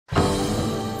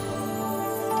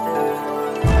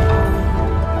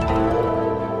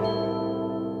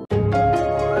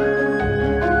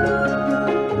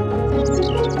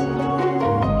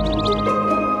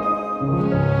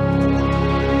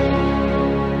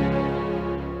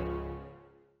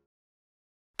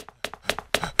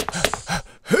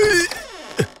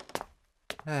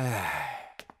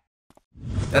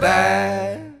哒哒！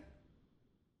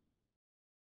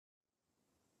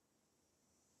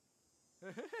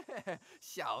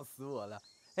笑死我了！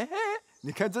哎，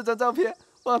你看这张照片，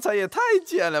旺财也太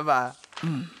贱了吧？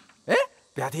哎，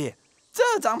表弟，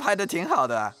这张拍的挺好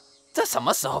的啊，这什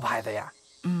么时候拍的呀？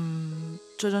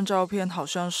这张照片好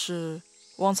像是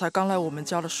旺财刚来我们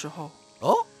家的时候。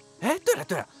哦，哎，对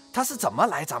了，他是怎么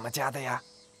来咱们家的呀？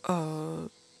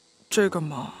这个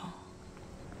嘛。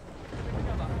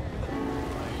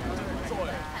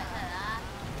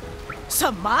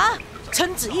什么？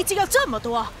称纸一斤要这么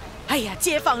多？哎呀，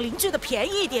街坊邻居的便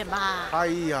宜一点嘛。哎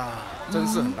呀，真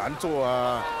是很难做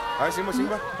啊！哎，行吧，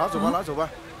拿走吧。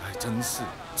哎，真是。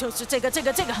就是这个，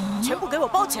全部给我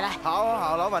包起来。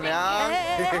好，老板娘。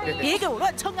别给我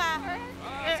乱称啊！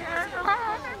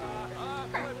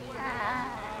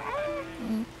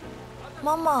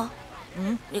妈妈，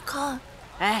你看，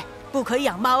哎，不可以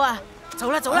养猫啊！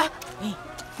走了。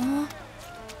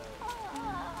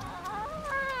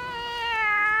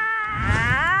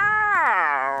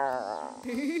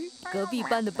隔壁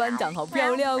班的班长好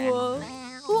漂亮哦！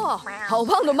哇，好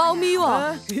胖的猫咪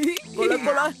哇！过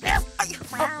来！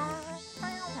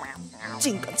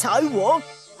竟敢踩我！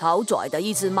好拽的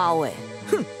一只猫哎！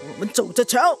哼，我们走着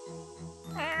瞧。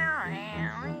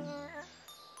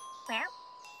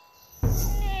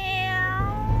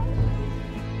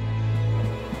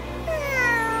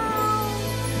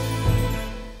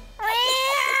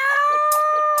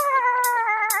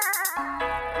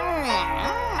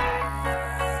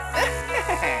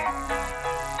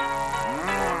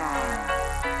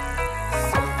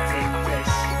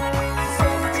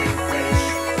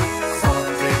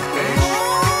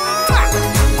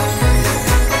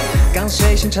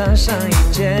睡醒穿上一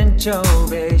件旧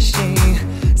背心，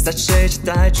洒水车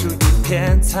带出一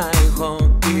片彩虹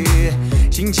雨。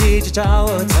星期几找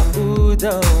我跳舞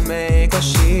都没关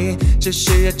系，只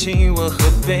需要亲我喝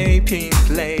杯 Pink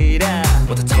Lady。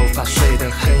我的头发睡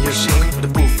得很有型，我的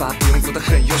步伐不用走得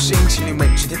很用心。情侣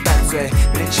们举天淡醉，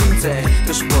每天亲嘴，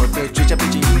都是我的绝佳背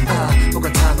景音啊！不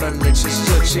管他们冷情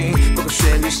是热情，不管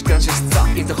旋律是钢琴是噪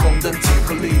音，在红灯停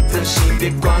后绿灯行，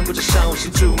别光顾着向我心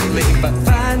注目令，把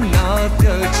烦恼丢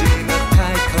进了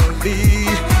太空里，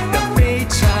让飞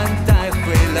船带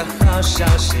回了好消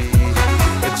息。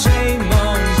追梦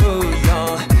不用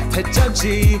太着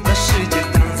急，把世界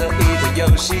当作一个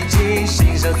游戏机，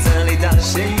欣赏真理当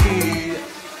咸鱼。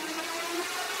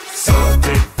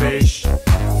Salty fish,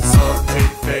 salty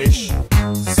fish,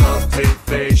 salty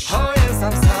fish. Oh yes,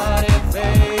 I'm salty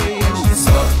fish.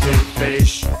 Salty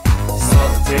fish,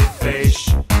 salty fish,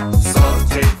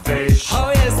 salty fish. Oh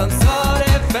yes, I'm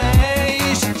salty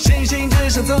fish. 星星之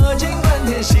上坐尽观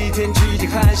天，西天取经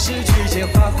还是取钱，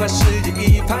花花世界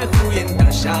一派胡言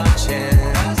当消遣。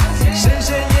神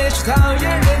仙也许讨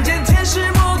厌人间，天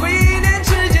使魔鬼一念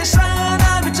之间，善恶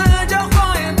难分，这叫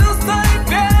谎言都随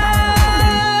便。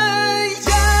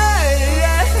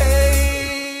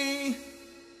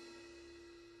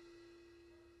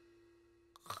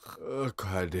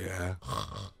快点！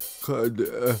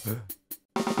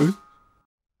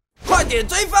快点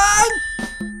追分！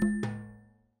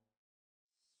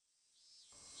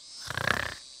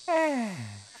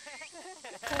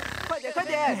快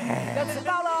点，要迟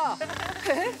到了！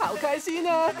好开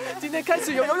心啊！今天开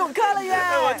始有游泳课了耶！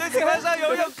我最喜欢上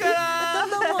游泳课了。等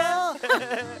等我，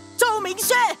周明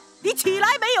轩，你起来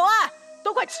没有啊？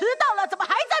都快迟到了，怎么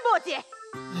还在磨叽？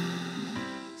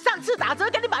上次打折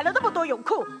给你买了那么多泳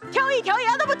裤，挑一条也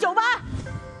要那么久吗？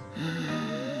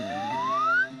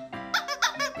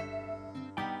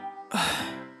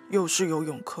又是游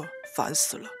泳课，烦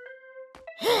死了。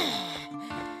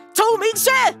周明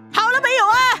轩，好了没有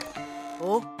啊？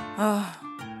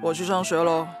我去上学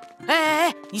喽。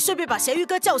哎，你顺便把咸鱼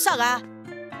哥叫上啊！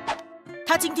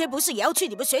他今天不是也要去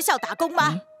你们学校打工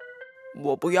吗？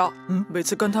我不要，每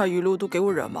次跟他一路都给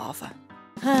我惹麻烦。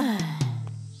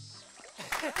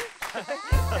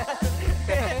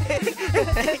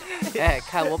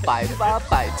看我百发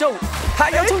百中，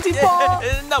还要冲击波！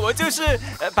那我就是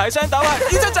排山倒海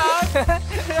一阵长。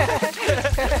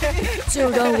就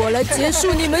让我来结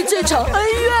束你们这场恩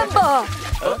怨吧！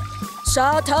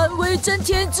沙滩威震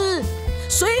天际，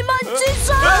水漫金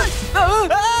山。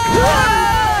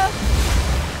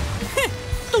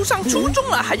都上初中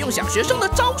了，还用小学生的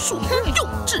招数，幼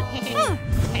稚。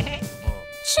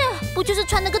切，不就是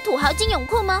穿那个土豪金泳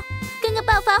裤吗？跟个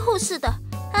暴发户似的。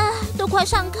啊，都快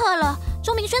上课了，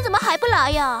周明轩怎么还不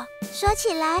来呀？说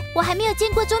起来，我还没有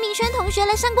见过周明轩同学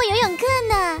来上过游泳课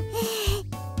呢。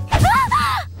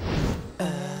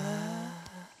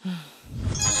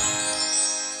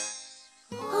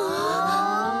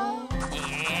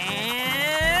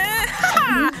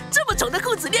这么丑的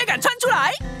裤子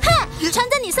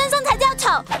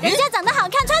丑，人家长得好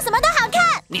看，穿什么都好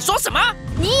看。你说什么？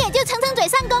你也就逞嘴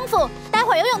上功夫，待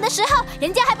会儿游泳的时候，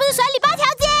人家还不是甩你8条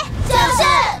街？就是。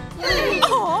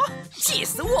哦，气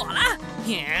死我了！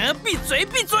闭嘴，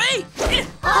闭嘴！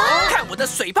看我的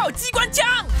水炮机关枪！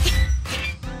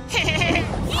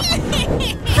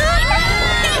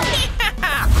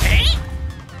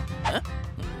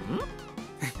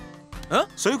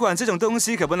水管这种东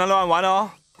西可不能乱玩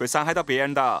哦，会伤害到别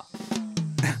人的。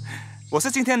我是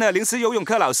今天的临时游泳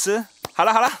课老师。好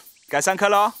了，该上课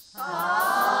喽。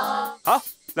好，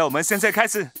那我们现在开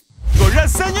始做热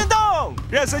身运动。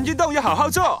热身运动要好好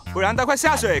做，不然待会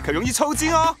下水可容易抽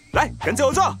筋哦。来，跟着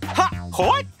我做，哈，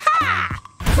嗨，哈！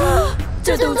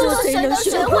这动作谁能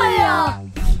学会啊？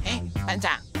哎，班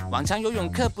长，往常游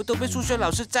泳课不都被数学老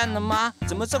师占了吗？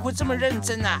怎么这回这么认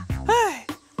真啊？哎，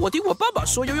我听我爸爸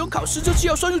说，游泳考试这次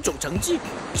要算入总成绩，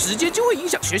时间就会影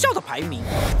响学校的排名。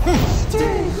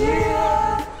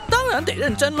当然得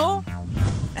认真喽。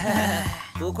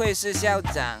不愧是校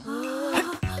长。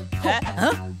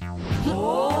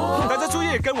大家注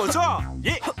意，跟我做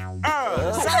，1、2、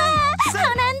3。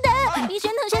好难得，明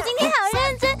轩同学今天好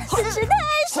认真，真是太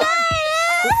帅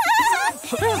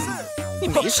了。你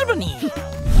没事吧你？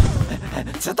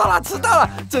知道了，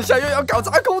这下又要搞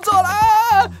砸工作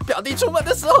啦！表弟出门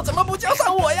的时候怎么不叫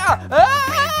上我呀？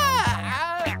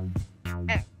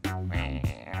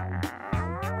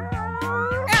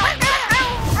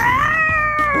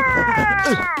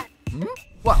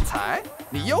旺财，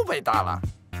你又被打了。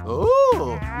哦，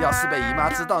要是被姨妈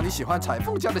知道你喜欢裁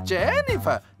缝家的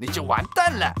Jennifer， 你就完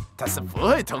蛋了。她是不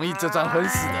会同意这桩婚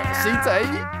事的，心贼。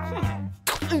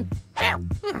哼，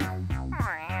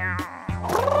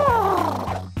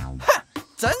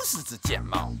真是只贱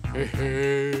猫。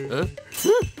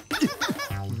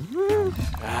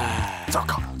糟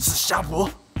糕，是虾伯。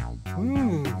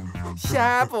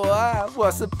虾伯，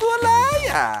我是波拉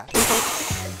呀。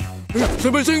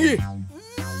什么声音？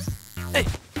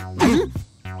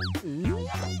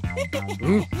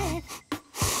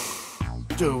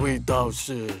这味道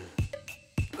是……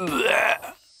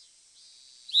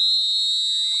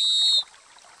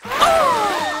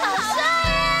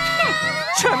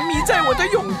沉迷在我的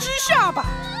泳之下吧。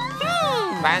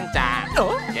班长，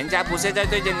人家不是在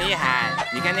对着你喊，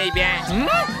你看那边。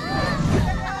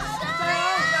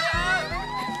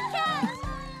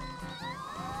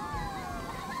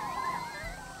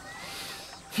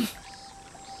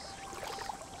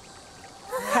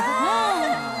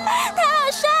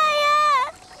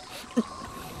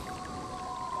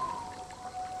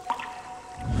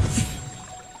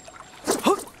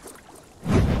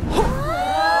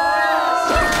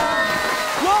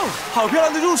好漂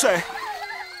亮的入水！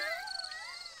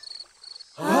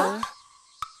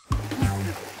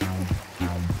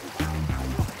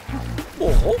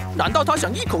哦，难道他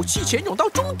想一口气潜泳到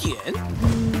终点？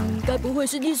该不会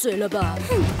是溺水了吧？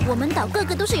我们岛个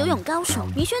个都是游泳高手，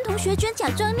明轩同学居然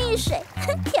假装溺水，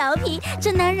调皮，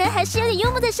这男人还是有点幽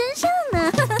默在身上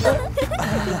呢。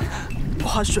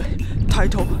划水、抬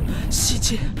头、吸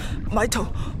气、埋头，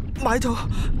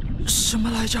什么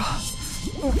来着？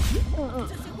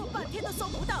这些货半天都收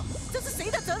不到，这是谁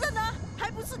的责任呢？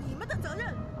还不是你们的责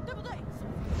任，对不对？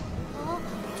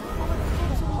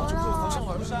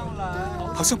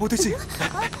好像不对劲。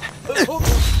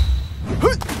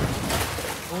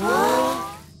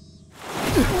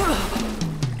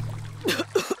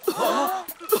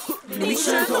明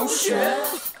轩同学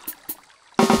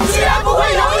居然不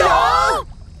会游泳！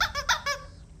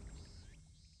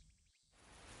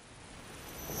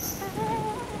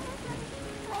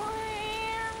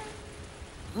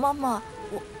妈妈，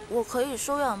我可以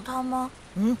收养它吗？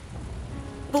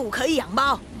不可以养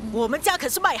猫，我们家可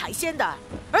是卖海鲜的，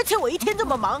而且我一天这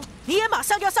么忙，你也马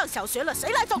上要上小学了，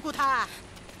谁来照顾它啊？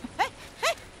哎，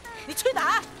你去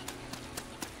哪？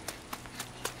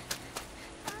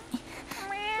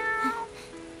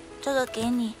这个给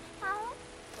你，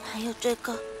还有这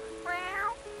个，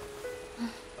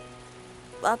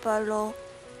拜拜喽。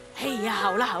哎呀，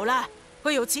好了，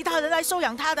会有其他人来收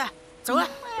养它的，走了。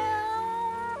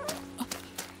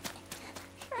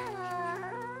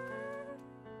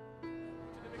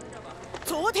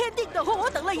昨天订的货，我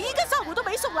等了1个上午都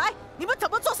没送来，你们怎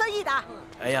么做生意的？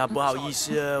哎呀，不好意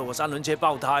思，我3轮前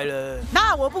爆胎了。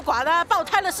那我不管了，爆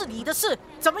胎了是你的事，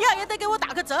怎么样也得给我打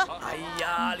个折。哎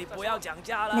呀，你不要讲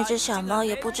价了。那只小猫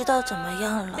也不知道怎么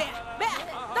样了。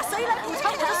那谁来补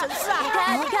偿我的损失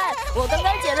啊？你看，我刚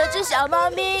刚捡了只小猫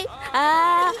咪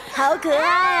啊，好可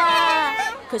爱啊！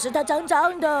可是它脏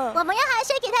脏的。我们用海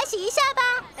水给它洗一下吧。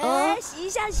洗一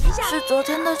下。是昨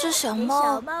天那只小猫。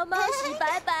小猫猫洗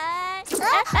白白。哎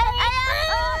呀！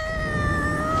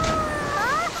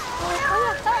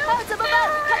怎么办？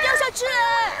他掉下去了！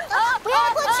啊，不要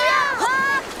过去啊！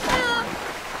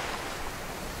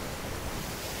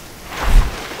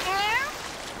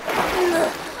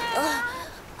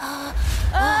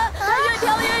他越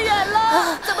飘越远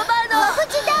了，怎么办呢？不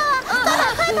知道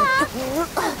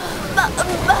啊，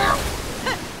快跑！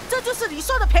这就是你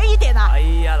说的便宜点啊！哎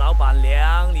呀，老板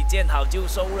娘，你见好就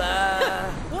收了。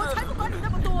我才不管你那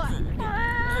么多啊！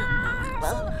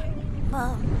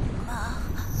妈。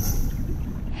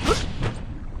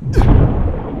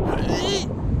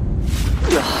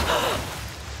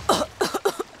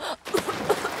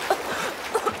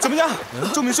怎么样？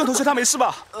周明轩同学他没事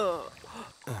吧？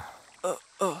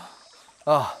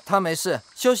哦，他没事，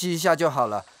休息一下就好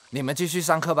了。你们继续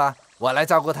上课吧，我来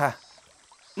照顾他。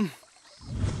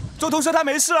周同学他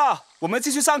没事了，我们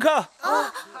继续上课。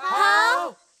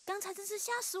好。刚才真是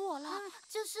吓死我了，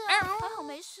就是还好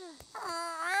没事。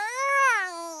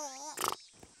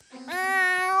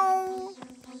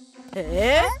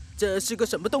哎，这是个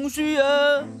什么东西呀？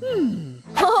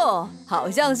好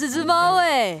像是只猫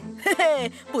哎。嘿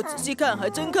嘿，不仔细看还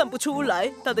真看不出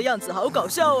来，它的样子好搞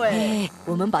笑哎。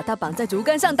我们把它绑在竹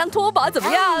竿上当拖把怎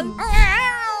么样？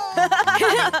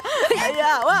哎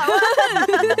呀，哇！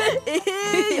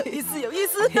有意思，有意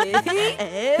思。哎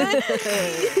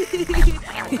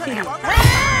呀！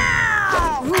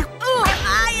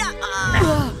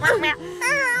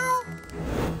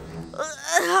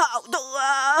好痛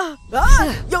啊！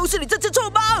又是你这只臭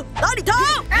猫，哪里痛？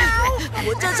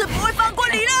我这次不会放过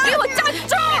你了！给我站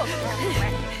住！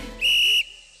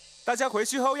大家回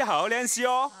去后要好好练习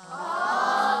哦。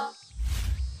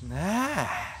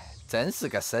真是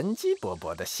个生机勃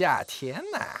勃的夏天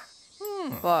呐！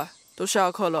喂，都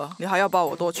下课了，你还要抱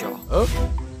我多久？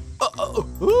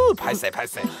拍谁？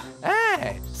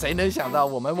哎，谁能想到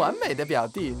我们完美的表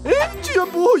弟，居然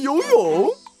不会游泳？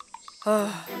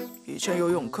以前游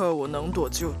泳课我能躲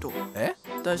就躲，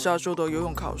但下周的游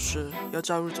泳考试要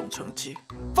加入总成绩。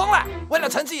疯了！为了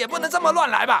成绩也不能这么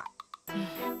乱来吧？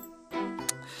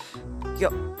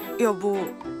要不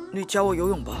你教我游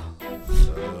泳吧？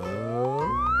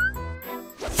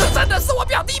这真的是我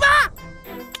表弟吗？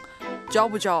教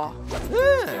不教啊？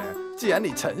既然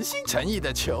你诚心诚意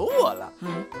的求我了，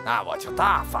那我就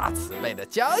大发慈悲的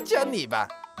教教你吧。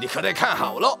你可得看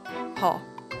好喽。好。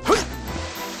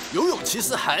游泳其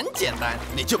实很简单，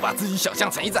你就把自己想象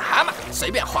成一只蛤蟆，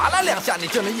随便划拉2下，你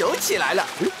就能游起来了。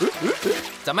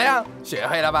怎么样？学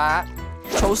会了吧？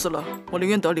丑死了，我宁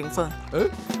愿得0分。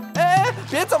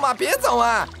别走嘛，别走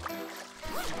嘛！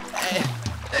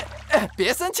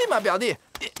别生气嘛，表弟。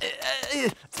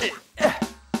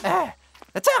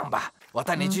这样吧，我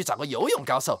带你去找个游泳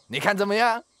高手，你看怎么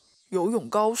样？游泳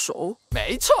高手？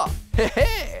没错，嘿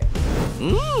嘿。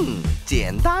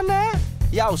简单呢。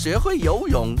要学会游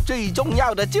泳，最重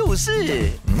要的就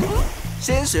是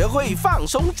先学会放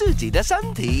松自己的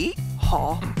身体。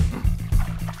好。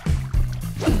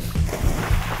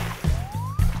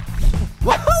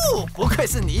哇哦，不愧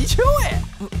是泥鳅哎！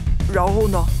然后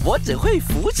呢？我只会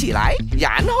浮起来，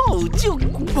然后就……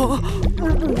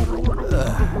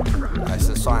还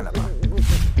是算了吧。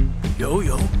游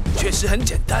泳确实很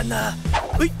简单呐。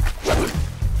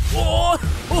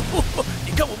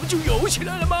你看我们就游起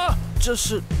来了吗？这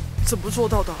是怎么做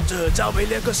到的？这招没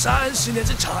练个30年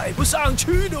是踩不上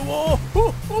去的哦。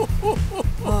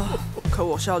可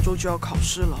我下周就要考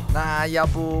试了。那要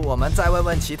不我们再问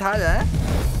问其他人？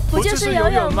不就是游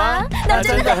泳吗？那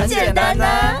真的很简单呢。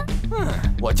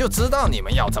我就知道你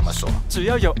们要这么说。只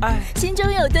要有爱，心中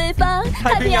有对方，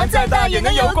太平洋再大也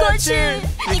能游过去。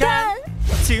你看。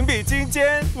情比金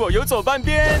坚，我游左半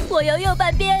边，我游右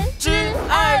半边，知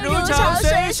爱如潮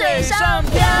水，水上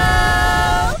漂。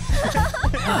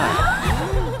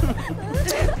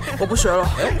我不学了。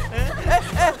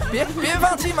别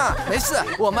放弃嘛，没事，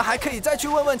我们还可以再去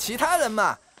问问其他人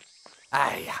嘛。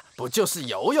哎呀，不就是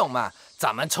游泳嘛，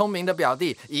咱们聪明的表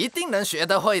弟一定能学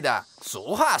得会的。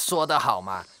俗话说得好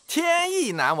嘛，天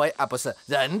意难违啊，不是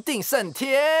人定胜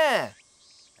天。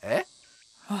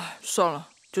算了，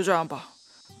就这样吧。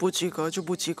不及格就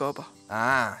不及格吧。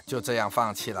就这样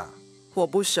放弃了？我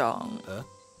不想。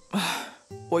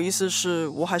我意思是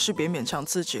我还是别勉强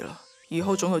自己了，以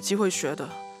后总有机会学的，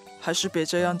还是别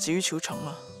这样急于求成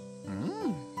了。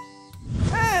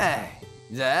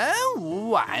人无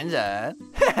完人，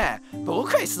不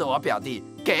愧是我表弟，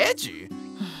格局。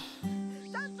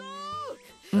站住！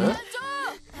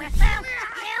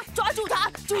抓住他！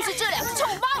就是这2只臭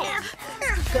猫！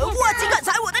可恶，竟敢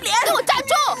踩我的脸！给我站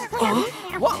住！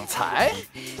旺财！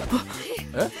可恶，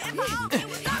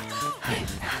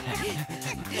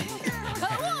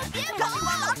别跑！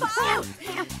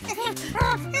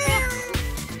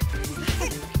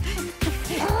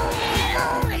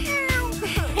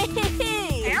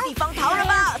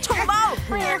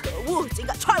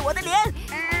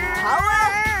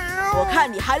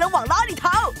看你还能往哪里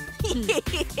逃！嘿嘿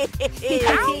嘿嘿嘿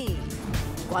嘿，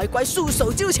乖乖束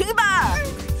手就擒吧！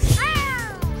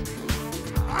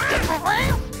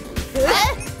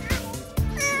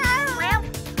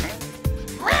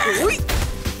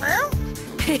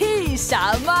嘿嘿，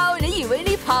傻猫，你以为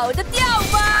你跑得掉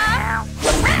吗？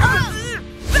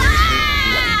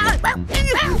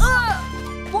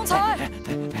旺财！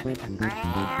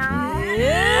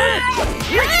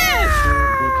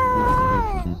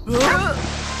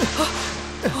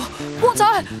旺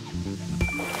财！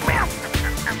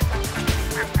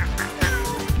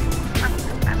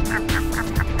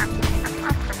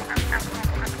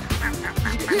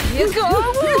别可恶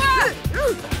啊！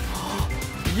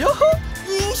哟呵，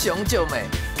英雄救美，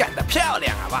干得漂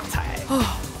亮啊，旺财！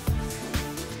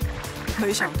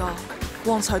没想到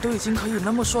旺财都已经可以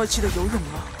那么帅气的游泳了。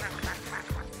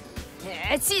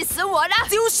气死我了！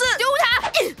就是丢他！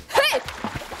嘿！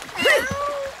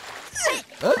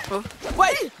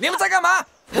喂，你们在干嘛？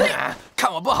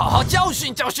看我不好好教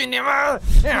训教训你们！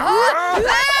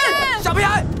小屁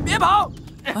孩，别跑！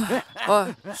哎，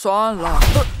算了。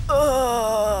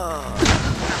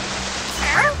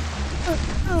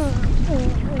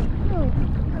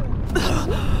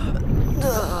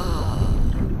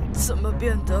怎么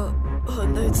变得和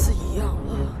那次一样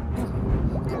了？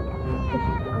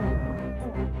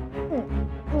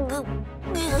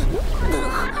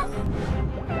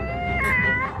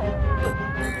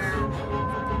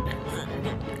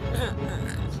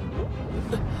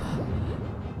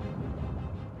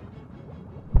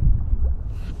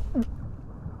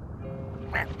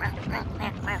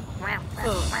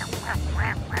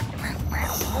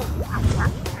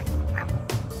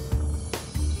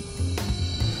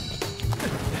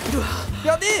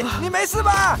表弟，你没事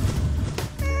吧？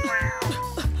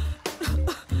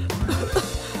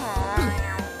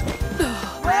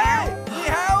喂，你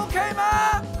还 OK 吗？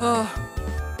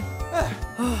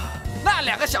那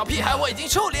两个小屁孩我已经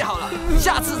处理好了，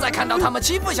下次再看到他们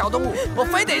欺负小动物，我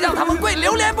非得让他们跪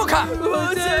榴莲不可。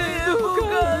我再也不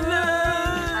敢了。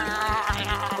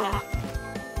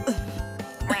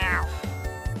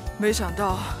没想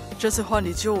到这次换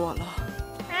你救我了。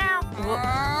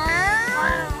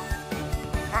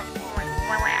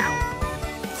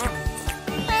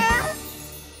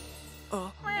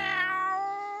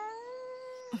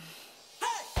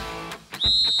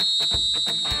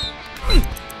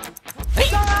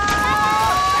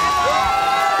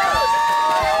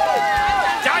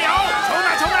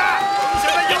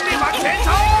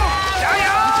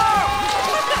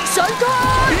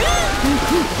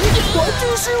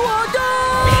是我的！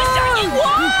别想赢我！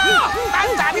班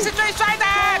长，你是最帅的，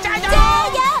加油！加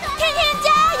油！天天加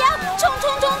油！冲冲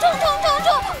冲冲冲冲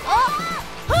冲！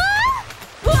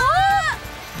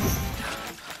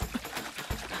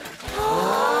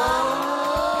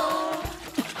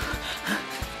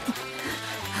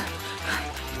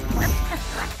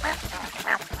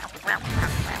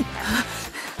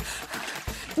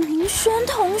明轩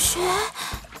同学。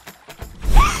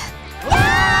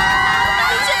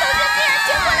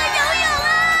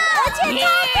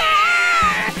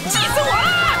气死我了！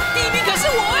第一名可是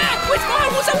我哎，为什么会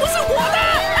不是我的？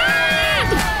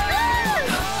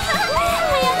我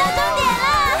要到终点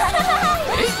了！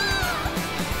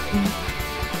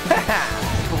哈哈，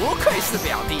不愧是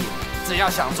表弟，只要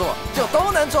想做就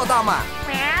都能做到嘛。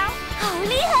好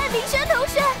厉害，明轩同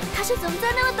学，他是怎么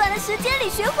在那么短的时间里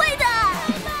学会的？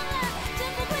太棒了，真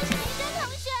不愧是明轩同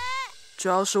学。主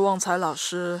要是旺财老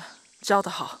师教得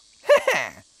好。嘿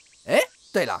嘿，哎，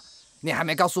对了。你还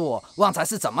没告诉我旺财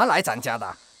是怎么来咱家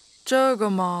的？这个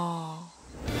嘛……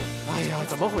哎呀，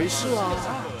怎么回事啊？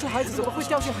这孩子怎么会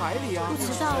掉进海里啊？不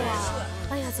知道啊！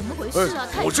哎呀，怎么回事啊？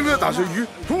我正在打着鱼，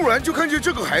突然就看见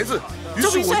这个孩子，于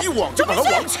是我一网就把他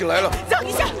网起来了。让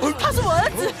一下，他是我儿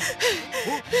子。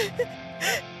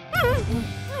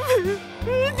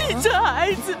你这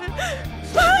孩子，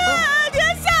你要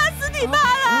吓死你妈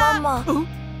了！妈妈，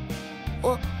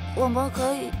我们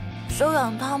可以收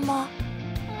养他吗？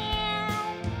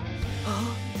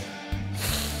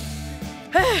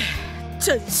哎，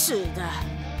真是的。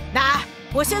那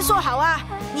我先说好啊，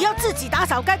你要自己打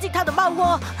扫干净他的猫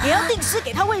窝，也要定时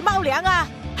给他喂猫粮啊。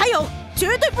还有，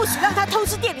绝对不许让他偷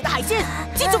吃店里的海鲜，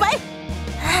记住没？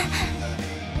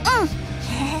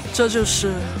这就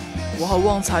是我和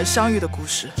旺财相遇的故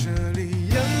事。这里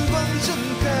阳光正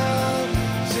好，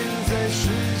现在时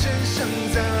间相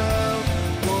早，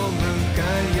我们该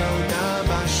要打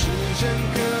把时间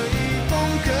可以疯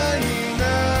可以闹，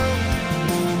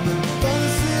我们放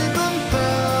肆奔跑，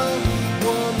我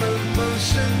们放声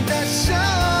大笑，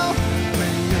没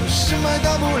有什么大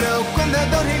不了，管它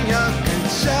到天涯海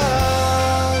角。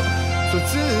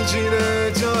己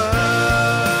的骄傲，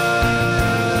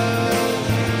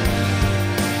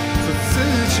做自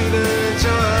己的骄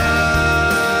傲，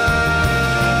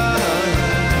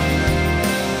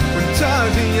问他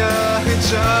天涯海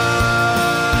角，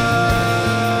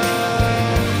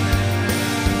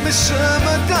没什么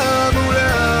大不了。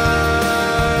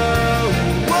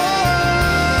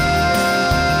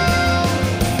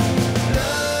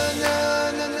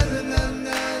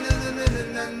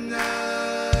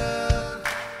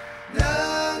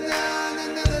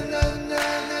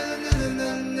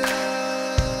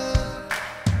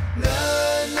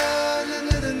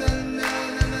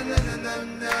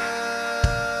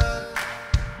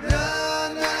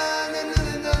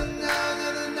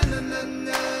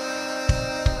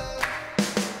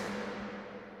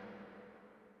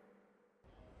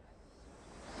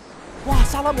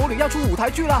莎拉魔女要出舞台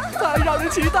剧了，太让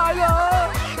人期待了！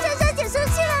莎莎姐生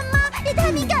气了吗？也太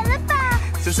敏感了吧！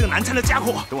真是个难缠的家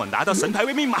伙，等我拿到神牌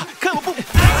位密码，看我不！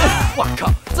我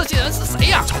靠，这些人是谁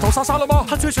呀？找到莎莎了吗？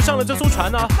她确实上了这艘船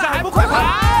呢，那还不快跑！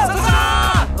莎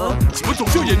莎！请问走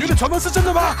秀演员的传闻是真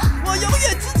的吗？我永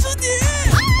远支持你！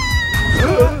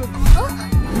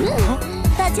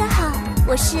大家好，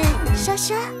我是莎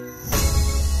莎。